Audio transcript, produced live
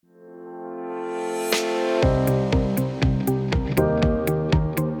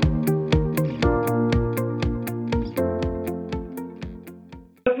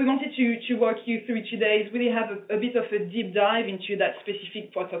walk you through today is really have a bit of a deep dive into that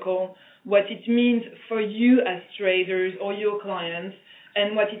specific protocol, what it means for you as traders or your clients,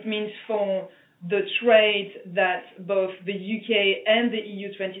 and what it means for the trade that both the UK and the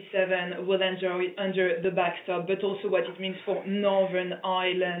EU27 will enjoy under the backstop, but also what it means for Northern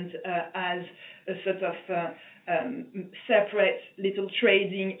Ireland as a sort of separate little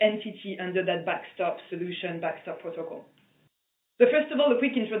trading entity under that backstop solution, backstop protocol. So first of all, a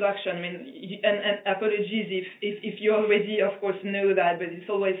quick introduction. I mean, and apologies if you already, of course, know that, but it's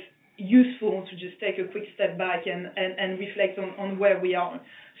always useful to just take a quick step back and reflect on where we are.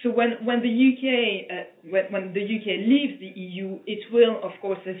 So when the UK leaves the EU, it will, of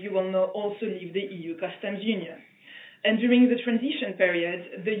course, as you will know, also leave the EU customs union. And during the transition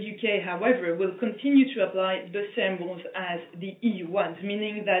period, the UK, however, will continue to apply the same rules as the EU ones,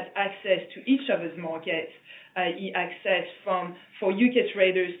 meaning that access to each other's markets, i.e. access for UK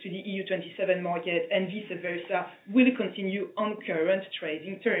traders to the EU27 market and vice versa, will continue on current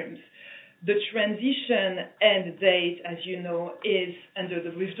trading terms. The transition end date, as you know, is under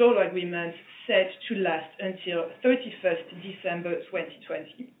the withdrawal agreement set to last until 31st December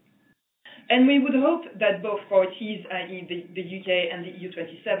 2020. And we would hope that both parties, i.e. the UK and the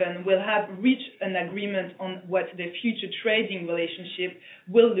EU27, will have reached an agreement on what their future trading relationship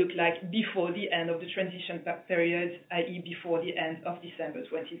will look like before the end of the transition period, i.e. before the end of December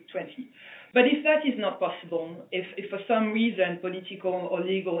 2020. But if that is not possible, if for some reason, political or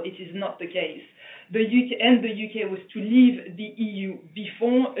legal, it is not the case, the UK was to leave the EU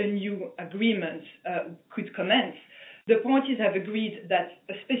before a new agreement could commence, the parties have agreed that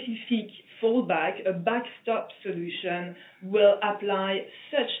a specific fallback, a backstop solution, will apply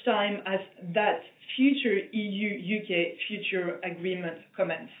such time as that future EU-UK future agreement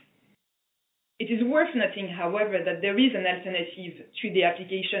commences. It is worth noting, however, that there is an alternative to the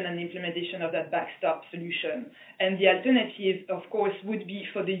application and implementation of that backstop solution. And the alternative, of course, would be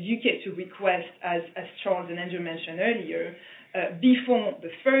for the UK to request, as Charles and Andrew mentioned earlier, before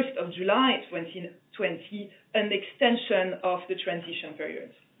the 1st of July 2020, an extension of the transition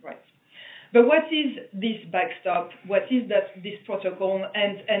period. Right. But what is this backstop? What is this protocol,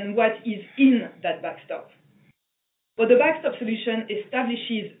 and what is in that backstop? Well, the backstop solution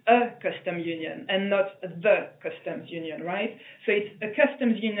establishes a customs union and not the customs union, right? So it's a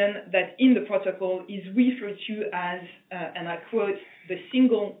customs union that in the protocol is referred to as, and I quote, the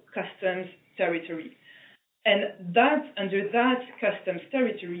single customs territory. And that under that customs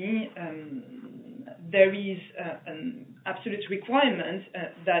territory, there is an absolute requirement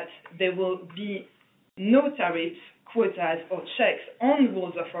that there will be no tariffs, quotas, or checks on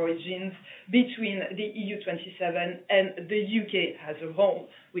rules of origins between the EU27 and the UK as a whole,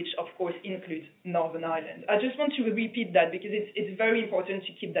 which of course includes Northern Ireland. I just want to repeat that because it's very important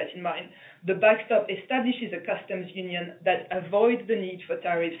to keep that in mind. The backstop establishes a customs union that avoids the need for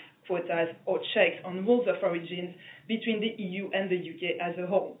tariffs, quotas, or checks on rules of origins between the EU and the UK as a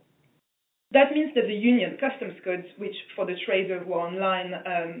whole. That means that the Union Customs Codes, which for the trader who are online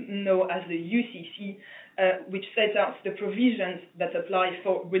know as the UCC, which sets out the provisions that apply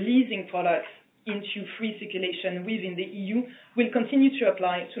for releasing products into free circulation within the EU, will continue to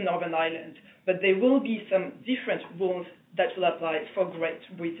apply to Northern Ireland. But there will be some different rules that will apply for Great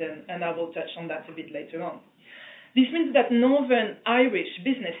Britain, and I will touch on that a bit later on. This means that Northern Irish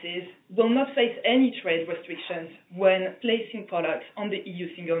businesses will not face any trade restrictions when placing products on the EU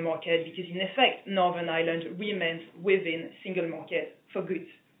single market because, in effect, Northern Ireland remains within single market for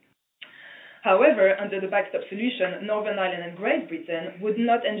goods. However, under the backstop solution, Northern Ireland and Great Britain would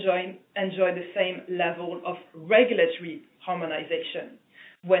not enjoy the same level of regulatory harmonization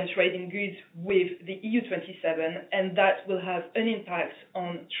when trading goods with the EU27, and that will have an impact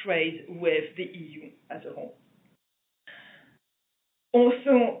on trade with the EU as a whole.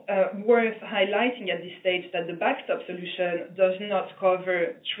 Also worth highlighting at this stage that the backstop solution does not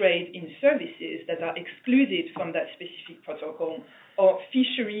cover trade in services that are excluded from that specific protocol or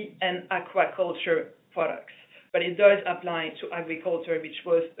fishery and aquaculture products, but it does apply to agriculture, which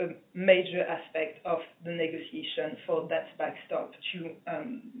was a major aspect of the negotiation for that backstop to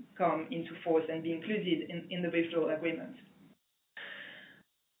come into force and be included in the withdrawal agreement.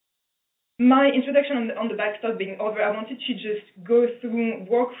 My introduction on the backstop being over, I wanted to just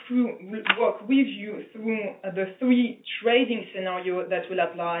walk with you through the three trading scenarios that will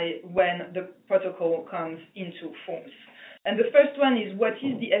apply when the protocol comes into force. And the first one is what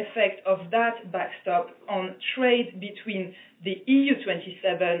is the effect of that backstop on trade between the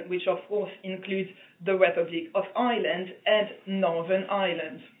EU27, which of course includes the Republic of Ireland, and Northern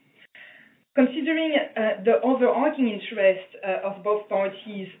Ireland. Considering the overarching interest of both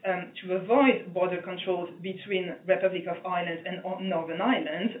parties to avoid border controls between Republic of Ireland and Northern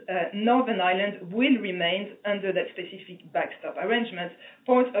Ireland, Northern Ireland will remain under that specific backstop arrangement,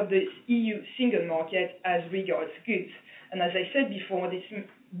 part of the EU single market as regards goods. And as I said before,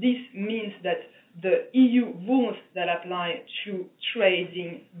 this means that the EU rules that apply to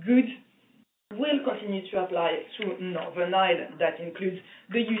trading goods will continue to apply to Northern Ireland. That includes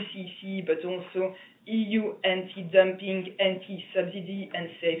the UCC, but also EU anti-dumping, anti-subsidy and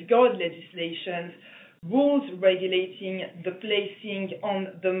safeguard legislations, rules regulating the placing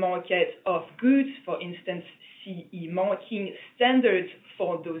on the market of goods, for instance, CE marking, standards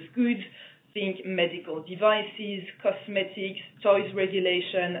for those goods, think medical devices, cosmetics, toys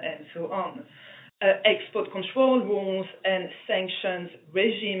regulation, and so on. Export control rules and sanctions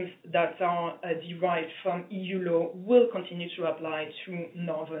regimes that are derived from EU law will continue to apply to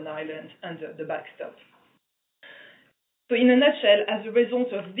Northern Ireland under the backstop. So in a nutshell, as a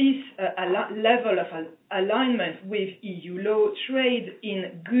result of this level of alignment with EU law, trade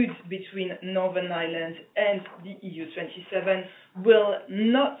in goods between Northern Ireland and the EU 27 will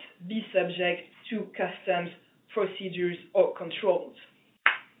not be subject to customs procedures or controls.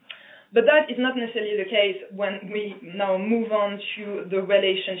 But that is not necessarily the case when we now move on to the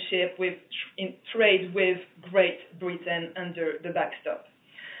relationship in trade with Great Britain under the backstop.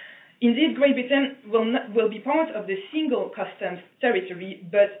 Indeed, Great Britain will be part of the single customs territory,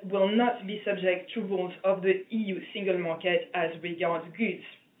 but will not be subject to rules of the EU single market as regards goods.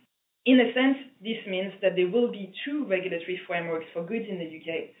 In a sense, this means that there will be two regulatory frameworks for goods in the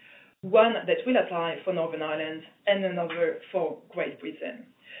UK, one that will apply for Northern Ireland and another for Great Britain.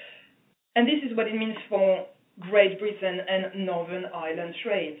 And this is what it means for Great Britain and Northern Ireland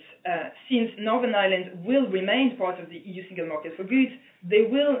trades. Since Northern Ireland will remain part of the EU single market for goods, there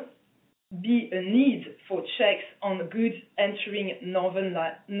will be a need for checks on goods entering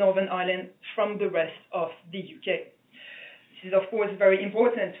Northern Ireland from the rest of the UK. This is, of course, very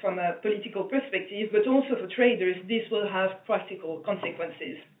important from a political perspective, but also for traders, this will have practical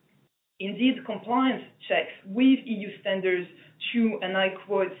consequences. Indeed, compliance checks with EU standards to, and I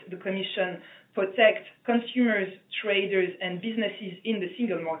quote the Commission, protect consumers, traders, and businesses in the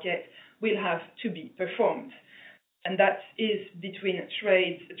single market will have to be performed. And that is between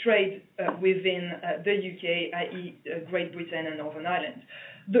trade within the UK, i.e. Great Britain and Northern Ireland.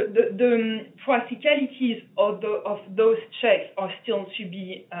 The practicalities of those checks are still to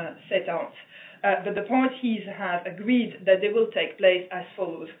be set out, but the parties have agreed that they will take place as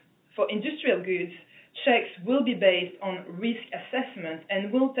follows. For industrial goods, checks will be based on risk assessment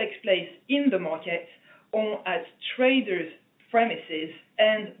and will take place in the market or at traders' premises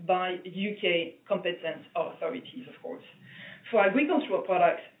and by UK competent authorities, of course. For agricultural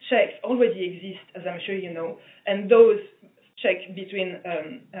products, checks already exist, as I'm sure you know, and those checks between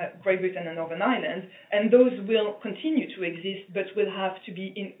Great Britain and Northern Ireland, and those will continue to exist, but will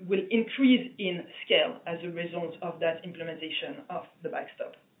increase in scale as a result of that implementation of the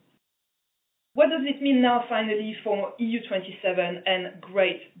backstop. What does it mean now, finally, for EU 27 and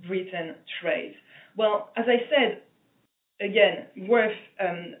Great Britain trade? Well, as I said, again, worth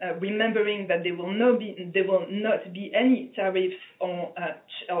remembering that there will not be any tariffs or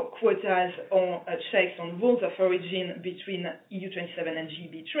quotas or checks on rules of origin between EU 27 and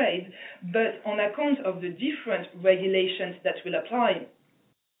GB trade, but on account of the different regulations that will apply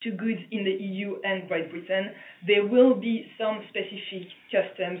to goods in the EU and Great Britain, there will be some specific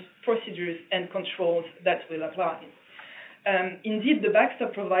customs procedures and controls that will apply. Indeed, the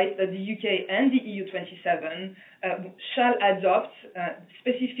backstop provides that the UK and the EU 27 shall adopt a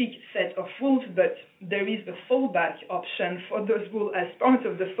specific set of rules, but there is the fallback option for those rules as part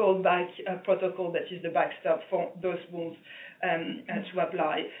of the fallback protocol that is the backstop for those rules to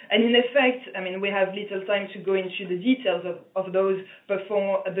apply. And in effect, I mean, we have little time to go into the details of those, but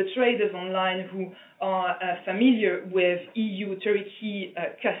for the traders online who are familiar with EU-Turkey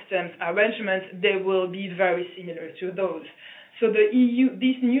customs arrangements, they will be very similar to those. So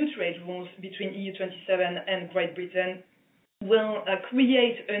these new trade rules between EU 27 and Great Britain will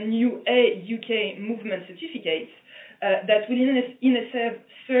create a new UK movement certificate that will, in a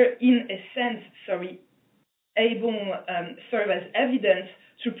sense, serve as evidence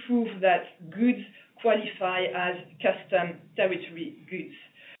to prove that goods qualify as custom territory goods.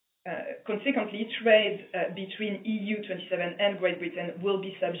 Consequently, trade between EU 27 and Great Britain will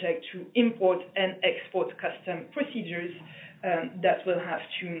be subject to import and export custom procedures that will have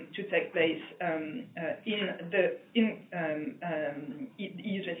to take place in the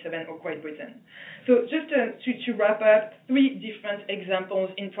EU 27 or Great Britain. So just to wrap up, 3 different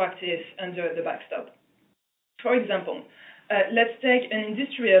examples in practice under the backstop. For example, let's take an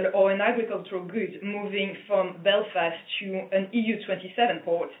industrial or an agricultural good moving from Belfast to an EU 27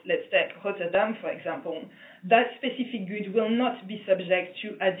 port. Let's take Rotterdam, for example. That specific good will not be subject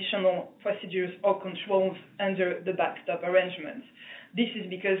to additional procedures or controls under the backstop arrangement. This is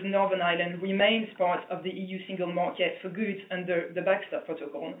because Northern Ireland remains part of the EU single market for goods under the backstop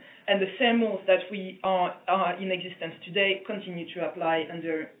protocol, and the same rules that are in existence today continue to apply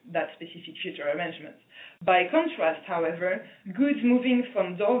under that specific future arrangement. By contrast, however, goods moving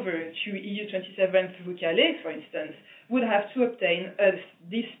from Dover to EU 27 through Calais, for instance, would have to obtain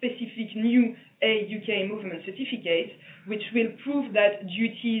this specific new UK movement certificate, which will prove that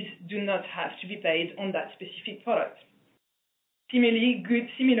duties do not have to be paid on that specific product. Similarly, goods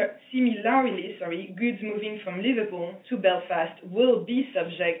moving from Liverpool to Belfast will be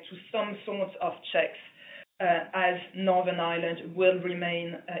subject to some sort of checks, as Northern Ireland will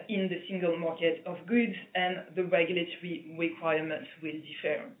remain in the single market of goods and the regulatory requirements will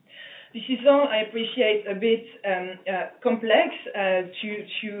differ. This is all, I appreciate, a bit complex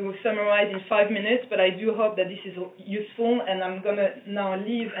to summarize in 5 minutes, but I do hope that this is useful, and I'm going to now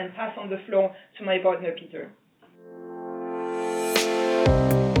leave and pass on the floor to my partner, Peter.